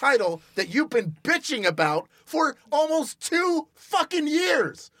Universal title that you've been bitching about for almost 2 fucking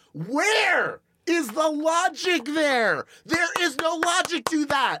years? Where is the logic there? There is no logic to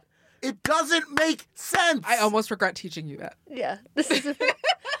that. It doesn't make sense. I almost regret teaching you that. Yeah, this is a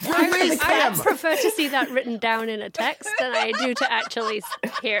Release I him. prefer to see that written down in a text than I do to actually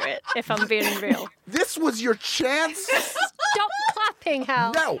hear it, if I'm being real. This was your chance. Stop clapping,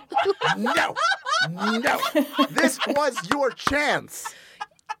 Hal. No. This was your chance.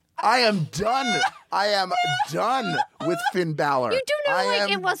 I am done. I am done with Finn Balor. You do know, I like, am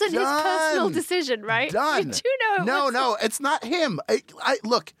it wasn't his personal done. decision, right? Done. You do know it No, wasn't. no, it's not him.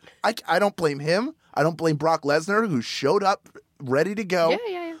 Look, I don't blame him. I don't blame Brock Lesnar, who showed up ready to go.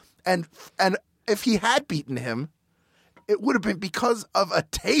 Yeah. And if he had beaten him, it would have been because of a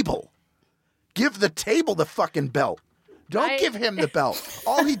table. Give the table the fucking belt. Don't give him the belt.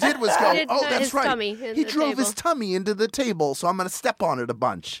 All he did was go, He did oh, hurt that's his right. tummy in He the drove his table. tummy into the table, so I'm going to step on it a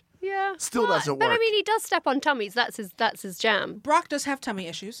bunch. Yeah. Still doesn't But I work. mean, he does step on tummies. That's his jam. Brock does have tummy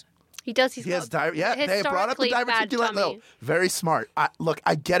issues. He does. He has they brought up the historically bad diverticulate. No, tummy. very smart. Look,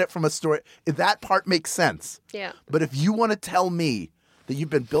 I get it from a story. That part makes sense. Yeah. But if you want to tell me that you've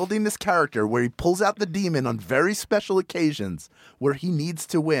been building this character where he pulls out the demon on very special occasions where he needs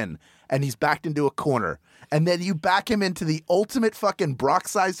to win and he's backed into a corner, and then you back him into the ultimate fucking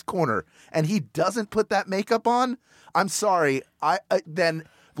Brock-sized corner and he doesn't put that makeup on, I'm sorry. Then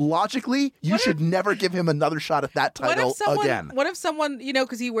logically, you should never give him another shot at that title again. What if someone,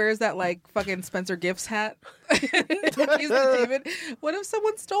 because he wears that like fucking Spencer Gifts hat? He's the demon. What if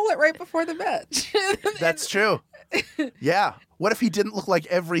someone stole it right before the match? That's true. Yeah. What if he didn't look like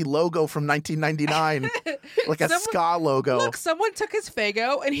every logo from 1999? Like a ska logo. Look, someone took his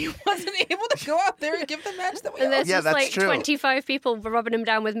Fago and he wasn't able to go out there and give the match that we And there's Yeah, just that's like true. 25 people rubbing him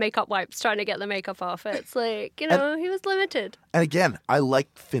down with makeup wipes trying to get the makeup off. It's like, he was limited. And again, I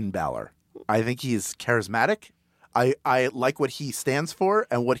like Finn Balor. I think he's charismatic. I like what he stands for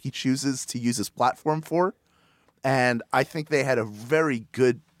and what he chooses to use his platform for. And I think they had a very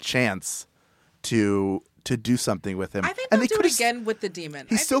good chance to do something with him. I think and they'll they do could it again with the demon.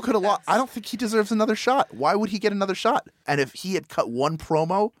 He still could have lost. I don't think he deserves another shot. Why would he get another shot? And if he had cut one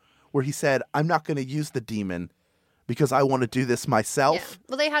promo where he said, I'm not going to use the demon because I want to do this myself,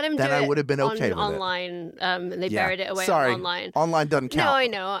 Well, they had him then do I it would have been okay with it. online, and they Yeah. buried it away Sorry. online. Online doesn't count. No, I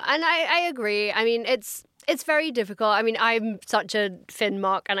know. And I agree. I mean, it's very difficult. I mean, I'm such a Finn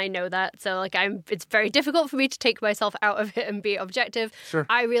mark, and I know that. So, like, it's very difficult for me to take myself out of it and be objective. Sure.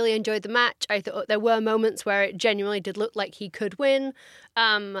 I really enjoyed the match. I thought there were moments where it genuinely did look like he could win.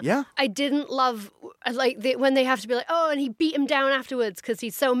 Yeah. I didn't love, like, when they have to be like, oh, and he beat him down afterwards because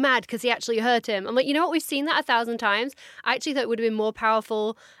he's so mad because he actually hurt him. I'm like, you know what? We've seen that 1,000 times. I actually thought it would have been more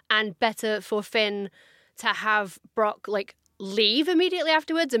powerful and better for Finn to have Brock, like, leave immediately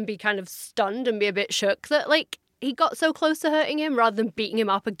afterwards and be kind of stunned and be a bit shook that, like, he got so close to hurting him rather than beating him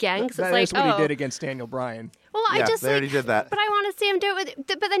up again. Because That it's is like, what he did against Daniel Bryan. Well, Yeah, I just they already did that. But I want to see him do it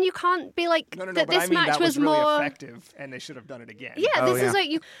with. But then you can't be like No, that. but This I mean, match that was really more effective, and they should have done it again. Yeah, Oh, this is like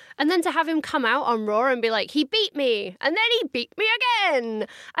you. And then to have him come out on Raw and be like, he beat me, and then he beat me again,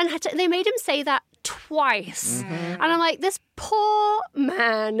 and they made him say that twice. And I'm like, this poor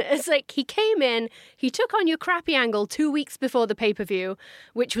man. It's like, he came in, he took on your crappy angle 2 weeks before the pay-per-view,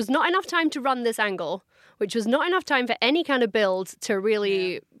 which was not enough time to run this angle, which was not enough time for any kind of build to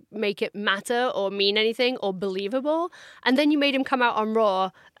really make it matter or mean anything or believable. And then you made him come out on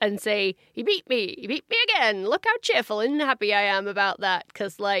Raw and say, he beat me again. Look how cheerful and happy I am about that.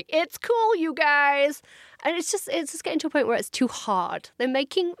 Because, like, it's cool, you guys. And it's just getting to a point where it's too hard. They're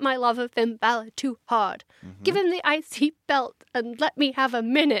making my love of Finn Balor too hard. Give him the IC belt and let me have a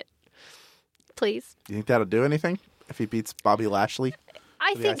minute. Please. You think that'll do anything if he beats Bobby Lashley?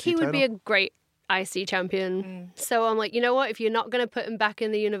 I think he would be a great IC champion. So I'm like, you know what? If you're not going to put him back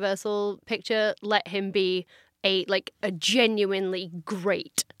in the Universal picture, let him be a genuinely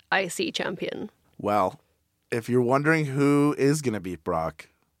great IC champion. Well, if you're wondering who is going to beat Brock,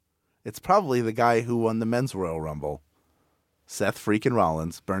 it's probably the guy who won the Men's Royal Rumble. Seth freaking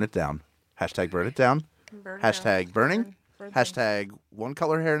Rollins. Burn it down. Hashtag burn it down. Hashtag burning. Hashtag one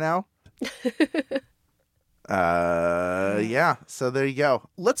color hair now. Yeah, so there you go.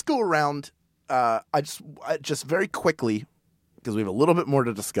 Let's go around. I just very quickly, because we have a little bit more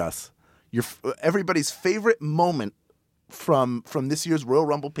to discuss. Everybody's favorite moment from this year's Royal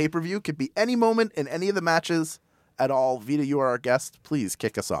Rumble pay-per-view could be any moment in any of the matches at all. Vita, you are our guest. Please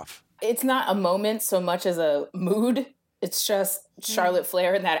kick us off. It's not a moment so much as a mood. It's just Charlotte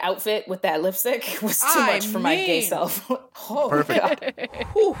Flair in that outfit with that lipstick was too much for my gay self. Oh, perfect.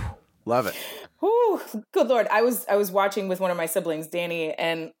 Love it. Whew, good Lord. I was watching with one of my siblings, Danny,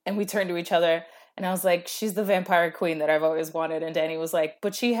 and we turned to each other and I was like, she's the vampire queen that I've always wanted. And Danny was like,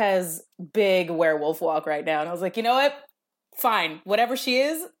 but she has big werewolf walk right now. And I was like, you know what? Fine. Whatever she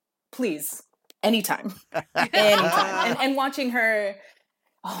is, please. Anytime. And watching her,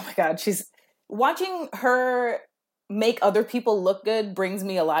 oh my God, watching her make other people look good brings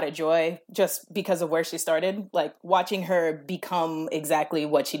me a lot of joy just because of where she started. Like watching her become exactly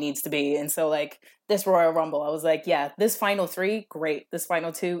what she needs to be. And so like this Royal Rumble, I was like, yeah, this final 3, great. This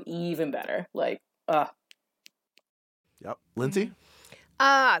final 2, even better. Like, Yep. Lindsay?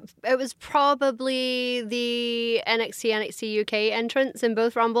 It was probably the NXT UK entrance in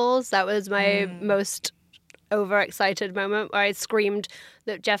both Rumbles. That was my most overexcited moment where I screamed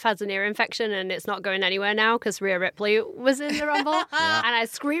that Jeff has an ear infection and it's not going anywhere now because Rhea Ripley was in the Rumble. And I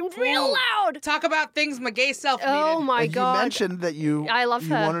screamed real loud. Talk about things my gay self needed. Oh my God. You mentioned that I love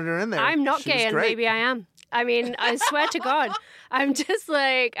her. wanted her in there. I'm not She gay was and great. maybe I am. I mean, I swear to God, I'm just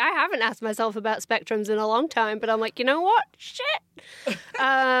like, I haven't asked myself about spectrums in a long time, but I'm like, you know what? Shit.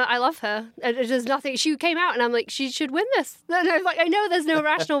 I love her. There's nothing. She came out and I'm like, she should win this. And I was like, I know there's no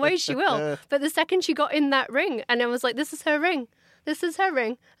rational way she will. But the second she got in that ring, and I was like, this is her ring. This is her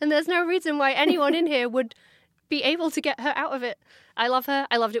ring. And there's no reason why anyone in here would be able to get her out of it. I love her.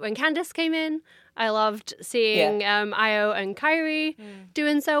 I loved it when Candice came in. I loved seeing Io and Kyrie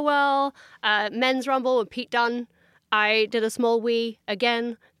doing so well. Men's Rumble with Pete Dunne. I did a small wee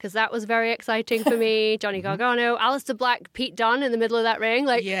again because that was very exciting for me. Johnny Gargano, Aleister Black, Pete Dunne in the middle of that ring.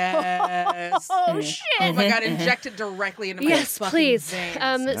 Like, yes. Oh, shit. Oh my God, inject it directly into my fucking please. veins.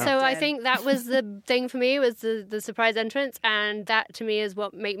 So I think that was the thing for me was the surprise entrance. And that to me is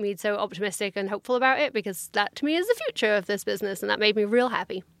what made me so optimistic and hopeful about it because that to me is the future of this business. And that made me real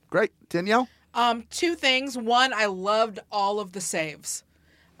happy. Great. Danielle? 2 things. One, I loved all of the saves.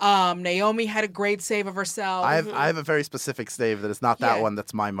 Naomi had a great save of herself. I have a very specific save that is not that one.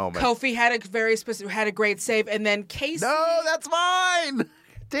 That's my moment. Kofi had a great save, and then Casey. No, that's mine.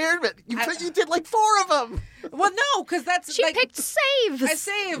 Damn it! You did like 4 of them. Well, no, because that's she picked saves. I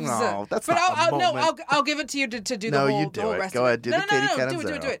saves. No, that's but not a moment. I'll give it to you to do the no, whole. you do the whole it. rest Go of ahead. Do the Katie Cannon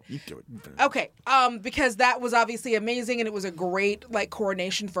do it. You do it. Okay. Because that was obviously amazing, and it was a great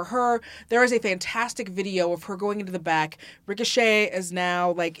coronation for her. There is a fantastic video of her going into the back. Ricochet is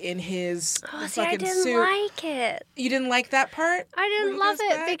now in his I fucking didn't suit. like it. You didn't like that part? I didn't love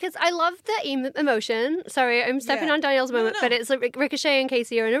it because I love the emotion. Sorry, I'm stepping on Danielle's moment, but it's like Ricochet and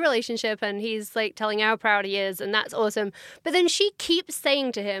Casey are in a relationship and he's telling how proud he is and that's awesome. But then she keeps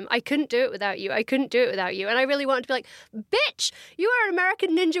saying to him, I couldn't do it without you. I couldn't do it without you. And I really wanted to be like, bitch, you are an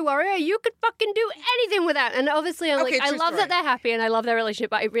American Ninja Warrior. You could fucking do anything without. And obviously I'm I love that they're happy and I love their relationship,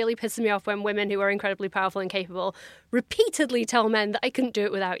 but it really pisses me off when women who are incredibly powerful and capable repeatedly tell men that I couldn't do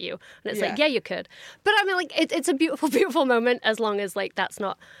it without you. And it's yeah, you could. But I mean, it's a beautiful, beautiful moment as long as that's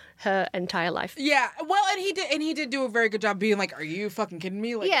not her entire life. Yeah, well, and he did do a very good job being like, "Are you fucking kidding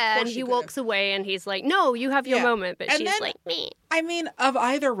me?" And he walks away, and he's like, "No, you have your moment," but she's like, "Me." I mean, of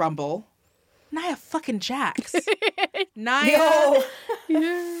either Rumble, Nia fucking Jax, Nia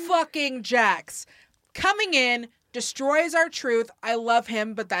fucking Jax, coming in destroys our truth. I love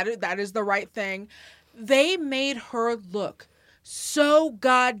him, but that is the right thing. they made her look so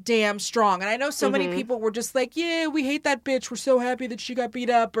goddamn strong. And I know so many people were just like, yeah, we hate that bitch. We're so happy that she got beat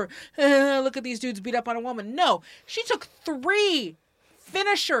up. Or look at these dudes beat up on a woman. No, she took 3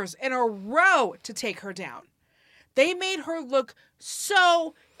 finishers in a row to take her down. They made her look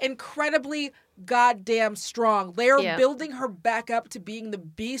so incredibly goddamn strong. They are building her back up to being the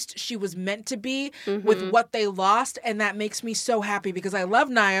beast she was meant to be with what they lost, and that makes me so happy because I love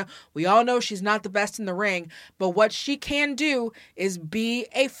Nia. We all know she's not the best in the ring, but what she can do is be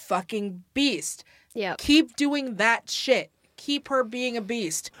a fucking beast. Yeah. Keep doing that shit. Keep her being a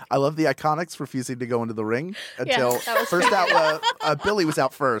beast. I love the Iconics refusing to go into the ring until that was first out. Billy was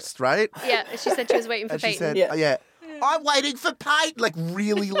out first, right? Yeah, she said she was waiting for And she Peyton. said, I'm waiting for Peyton, like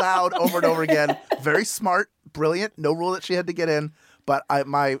really loud over and over again. Very smart, brilliant. No rule that she had to get in. But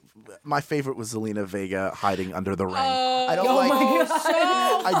my favorite was Zelina Vega hiding under the ring. I don't my God.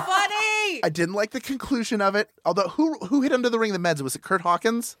 So funny. I didn't like the conclusion of it. Although who hit under the ring the meds? Was it Kurt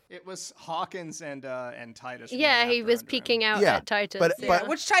Hawkins? It was Hawkins and Titus. Yeah, he was peeking out at Titus. But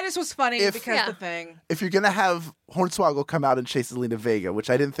which Titus was funny because the thing. If you're gonna have Hornswoggle come out and chase Zelina Vega, which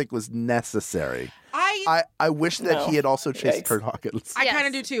I didn't think was necessary. I wish that he had also chased Kurt Hawkins. I kind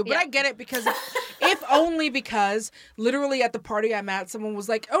of do too, but I get it because if only because literally at the party I'm at, someone was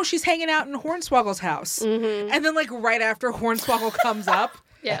like, "Oh, she's hanging out in Hornswoggle's house," and then like right after Hornswoggle comes up,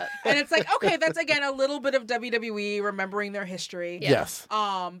 and it's like, okay, that's again a little bit of WWE remembering their history. Yes.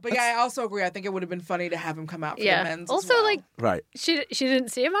 But yeah, I also agree. I think it would have been funny to have him come out for the men's. Also, as well. Right. She didn't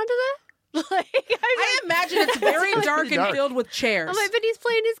see him under there. I imagine it's very dark and filled with chairs. I'm like, but he's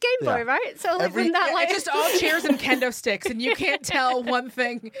playing his Game Boy, right? So like, wouldn't that like it's just all chairs and kendo sticks, and you can't tell one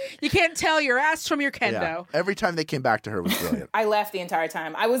thing. You can't tell your ass from your kendo. Yeah. Every time they came back to her was brilliant. I laughed the entire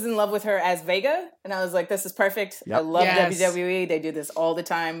time. I was in love with her as Vega, and I was like, this is perfect. Yep. I love WWE. They do this all the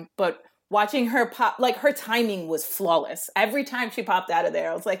time. But watching her pop, like her timing was flawless. Every time she popped out of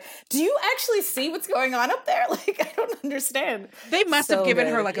there, I was like, do you actually see what's going on up there? Like, I don't understand. They must have given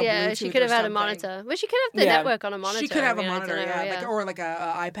her like a Bluetooth she could have had a something. monitor. Well, she could have the network on a monitor. She could have I mean, a monitor, I don't know, like, or like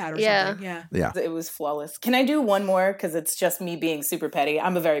a iPad or something. Yeah. It was flawless. Can I do one more? Because it's just me being super petty.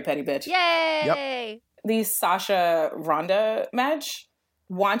 I'm a very petty bitch. Yay! Yep. The Sasha Ronda match,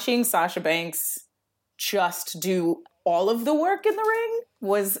 watching Sasha Banks just do all of the work in the ring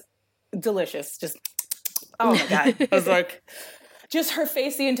was delicious. Just, oh my God. I was like, just her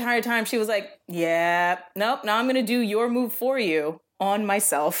face the entire time. She was like, yeah, nope, now I'm going to do your move for you on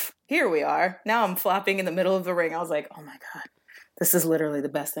myself. Here we are. Now I'm flopping in the middle of the ring. I was like, oh my God. This is literally the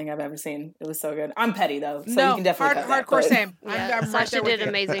best thing I've ever seen. It was so good. I'm petty though, so you can definitely cut that, hardcore but- same. Yeah, I'm right Sasha there with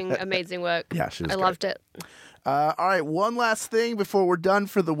did you. amazing work. Yeah, she was I great. loved it. All right, one last thing before we're done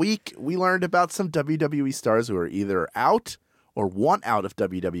for the week. We learned about some WWE stars who are either out or want out of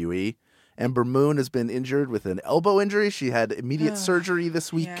WWE. Ember Moon has been injured with an elbow injury. She had immediate surgery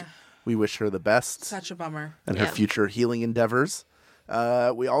this week. Yeah. We wish her the best Such a bummer. and her future healing endeavors.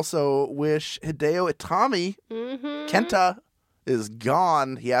 We also wish Hideo Itami, Kenta, is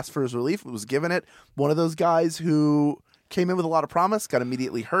gone. He asked for his relief, was given it. One of those guys who came in with a lot of promise, got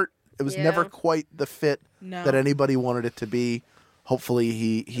immediately hurt. It was never quite the fit that anybody wanted it to be. Hopefully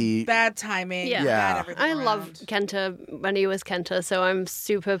he Bad timing. Yeah. Bad everything I around. loved Kenta when he was Kenta, so I'm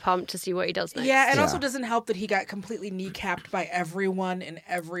super pumped to see what he does next. Yeah, it also doesn't help that he got completely kneecapped by everyone in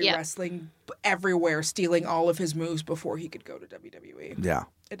every wrestling, everywhere, stealing all of his moves before he could go to WWE. Yeah.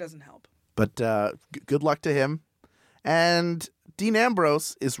 It doesn't help. But good luck to him. And Dean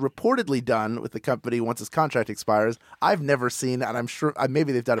Ambrose is reportedly done with the company once his contract expires. I've never seen, and I'm sure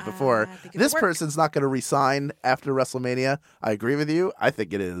maybe they've done it before. This person's not going to resign after WrestleMania. I agree with you. I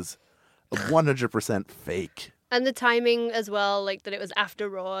think it is 100% fake. And the timing as well, like that it was after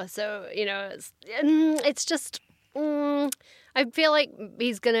Raw. So, you know, it's just... I feel like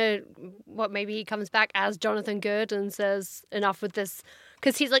he's gonna... maybe he comes back as Jonathan Good and says, enough with this...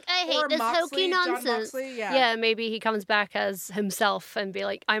 Because he's like, I hate Or this Moxley, hokey Jon nonsense. Moxley, yeah. Maybe he comes back as himself and be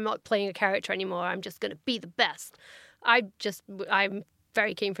like, I'm not playing a character anymore. I'm just going to be the best. I'm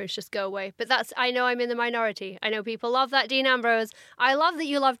very keen for it to just go away. But I know I'm in the minority. I know people love that Dean Ambrose. I love that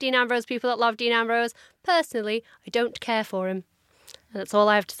you love Dean Ambrose, people that love Dean Ambrose. Personally, I don't care for him. And that's all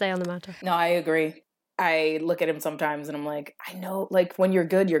I have to say on the matter. No, I agree. I look at him sometimes and I'm like, I know, like, when you're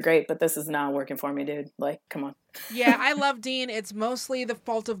good, you're great, but this is not working for me, dude. Like, come on. Yeah, I love Dean. It's mostly the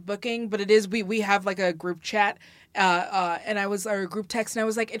fault of booking, but it is we have like a group chat and I was or a group text, and I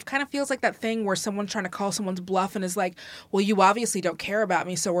was like, it kind of feels like that thing where someone's trying to call someone's bluff and is like, well, you obviously don't care about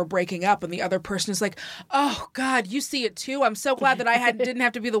me, so we're breaking up, and the other person is like, oh God, you see it too. I'm so glad that I didn't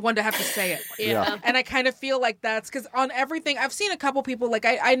have to be the one to have to say it. Yeah. And I kind of feel like that's because on everything I've seen a couple people like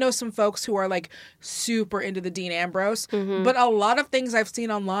I know some folks who are like super into the Dean Ambrose, but a lot of things I've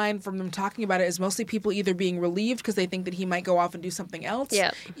seen online from them talking about it is mostly people either being relieved because they think that he might go off and do something else,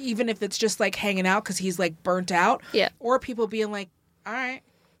 even if it's just like hanging out because he's like burnt out. Yeah. Or people being like, all right.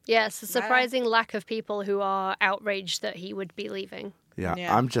 Yes, a surprising lack of people who are outraged that he would be leaving. Yeah,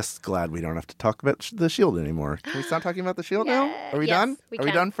 I'm just glad we don't have to talk about the Shield anymore. Can we stop talking about the Shield now? Are we done? Are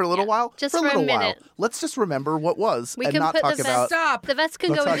we done for a little while? Just for a little while. minute. Let's just remember what was We and can not put talk the about. Stop. The vets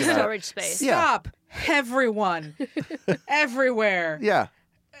can Let's go talk into about it. storage space. Stop. Everyone. Everywhere. Yeah.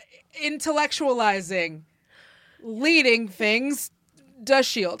 Intellectualizing. Leading things. Does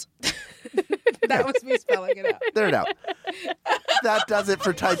Shield. That was me spelling it out. There it out. That does it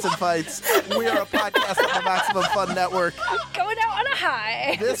for Tights and Fights. We are a podcast on the Maximum Fun Network. Going out on a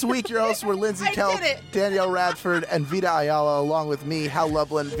high. This week, your hosts were Lindsay I Kelk, did it. Danielle Radford, and Vita Ayala, along with me, Hal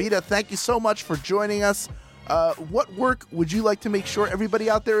Lublin. Vita, thank you so much for joining us. What work would you like to make sure everybody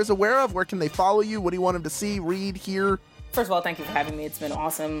out there is aware of? Where can they follow you? What do you want them to see, read, hear? First of all, thank you for having me. It's been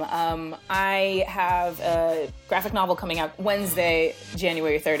awesome. I have a graphic novel coming out Wednesday,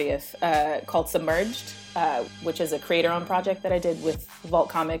 January 30th, called Submerged, which is a creator-owned project that I did with Vault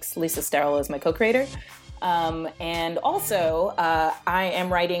Comics. Lisa Sterl is my co-creator. And also, I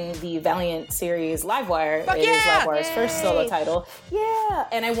am writing the Valiant series Livewire. It is Livewire's first solo title. Yeah,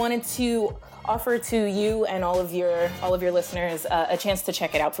 and I wanted to offer to you and all of your listeners a chance to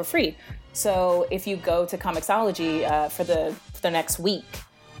check it out for free. So if you go to Comixology for the next week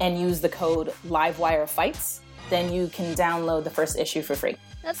and use the code LiveWireFights, then you can download the first issue for free.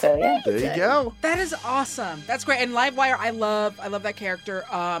 So yeah, there you go. That is awesome. That's great. And Livewire, I love that character.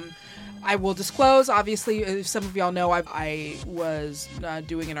 I will disclose, obviously, if some of y'all know, I was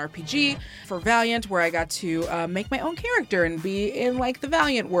doing an RPG for Valiant where I got to make my own character and be in like the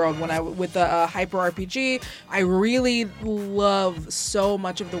Valiant world with the Hyper RPG. I really love so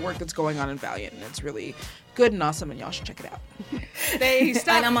much of the work that's going on in Valiant, and it's really good and awesome, and y'all should check it out.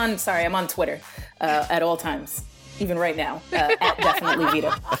 And I'm on Twitter at all times, even right now, at Definitely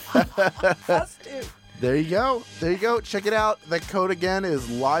Vita. There you go. There you go. Check it out. The code again is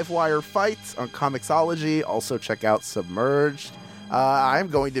Livewire Fights on Comixology. Also check out Submerged. I'm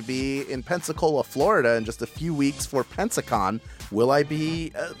going to be in Pensacola, Florida in just a few weeks for Pensacon. Will I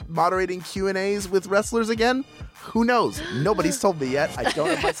be moderating Q&As with wrestlers again? Who knows? Nobody's told me yet. I don't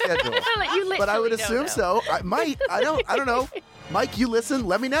have my schedule. But I would assume so. I might. I don't know. Mike, you listen.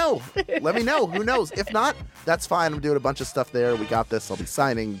 Let me know. Let me know. Who knows? If not, that's fine. I'm doing a bunch of stuff there. We got this. I'll be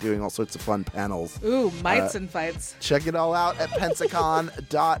signing, doing all sorts of fun panels. Ooh, mites and fights. Check it all out at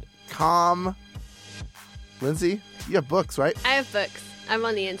pensacon.com. Lindsay, you have books, right? I have books. I'm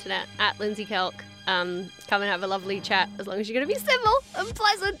on the internet at Lindsay Kelk. Come and have a lovely chat as long as you're going to be civil and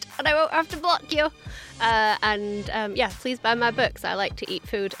pleasant and I won't have to block you. Please buy my books. I like to eat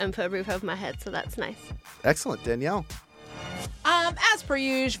food and put a roof over my head, so that's nice. Excellent. Danielle? As per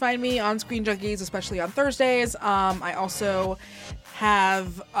usual, find me on Screen Junkies, especially on Thursdays. I also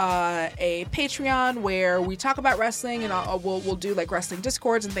have a Patreon where we talk about wrestling, and we'll do like wrestling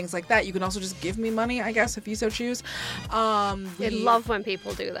discords and things like that. You can also just give me money, I guess, if you so choose. I love when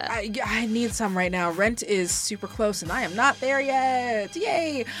people do that. I need some right now. Rent is super close, and I am not there yet.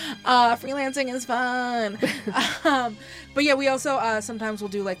 Yay! Freelancing is fun. But yeah, we also sometimes we'll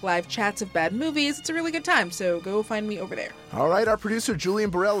do like live chats of bad movies. It's a really good time, so go find me over there. All right, our producer Julian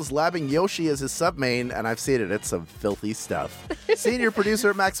Burrell is labbing Yoshi as his sub-main, and I've seen it. It's some filthy stuff. Senior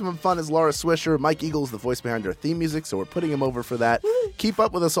producer at Maximum Fun is Laura Swisher. Mike Eagle is the voice behind our theme music, so we're putting him over for that. Keep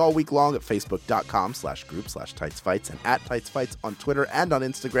up with us all week long at facebook.com/group/TightsFights and at TightsFights on Twitter and on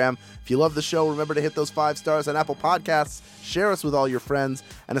Instagram. If you love the show, remember to hit those 5 stars on Apple Podcasts. Share us with all your friends,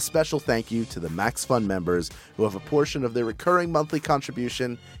 and a special thank you to the Max Fun members who have a portion of their recurring monthly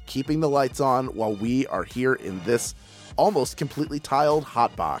contribution keeping the lights on while we are here in this almost completely tiled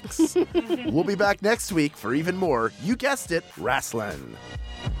hot box. We'll be back next week for even more, you guessed it, wrestling.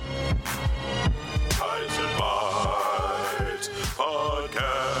 Tights and Fights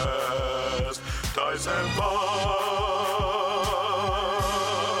Podcast. Tights and Fights.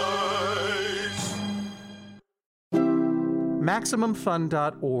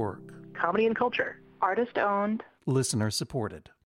 MaximumFun.org. Comedy and culture. Artist owned. Listener supported.